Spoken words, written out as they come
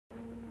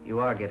You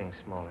are getting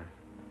smaller.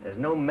 There's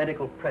no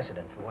medical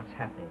precedent for what's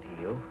happening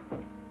to you.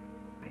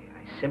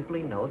 I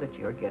simply know that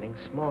you're getting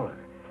smaller.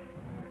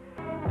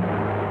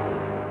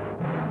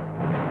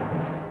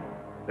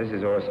 This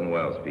is Orson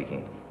Welles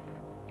speaking.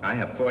 I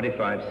have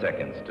 45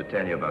 seconds to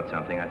tell you about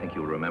something I think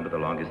you'll remember the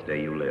longest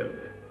day you live.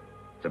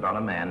 It's about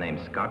a man named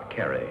Scott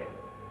Carey.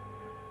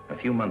 A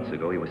few months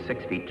ago, he was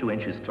 6 feet 2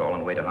 inches tall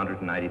and weighed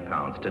 190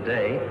 pounds.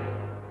 Today,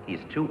 he's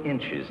 2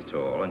 inches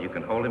tall, and you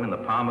can hold him in the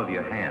palm of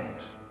your hand.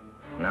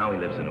 Now he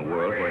lives in a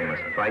world where he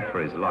must fight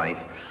for his life,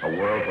 a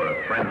world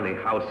where a friendly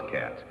house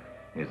cat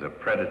is a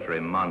predatory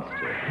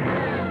monster.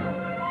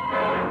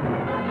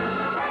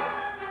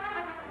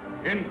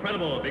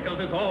 Incredible, because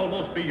it's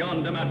almost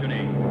beyond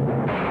imagining.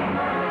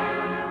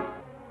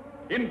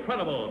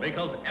 Incredible,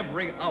 because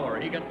every hour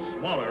he gets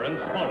smaller and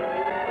smaller.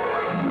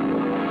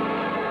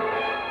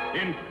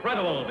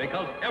 Incredible,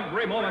 because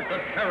every moment the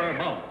terror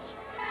mounts.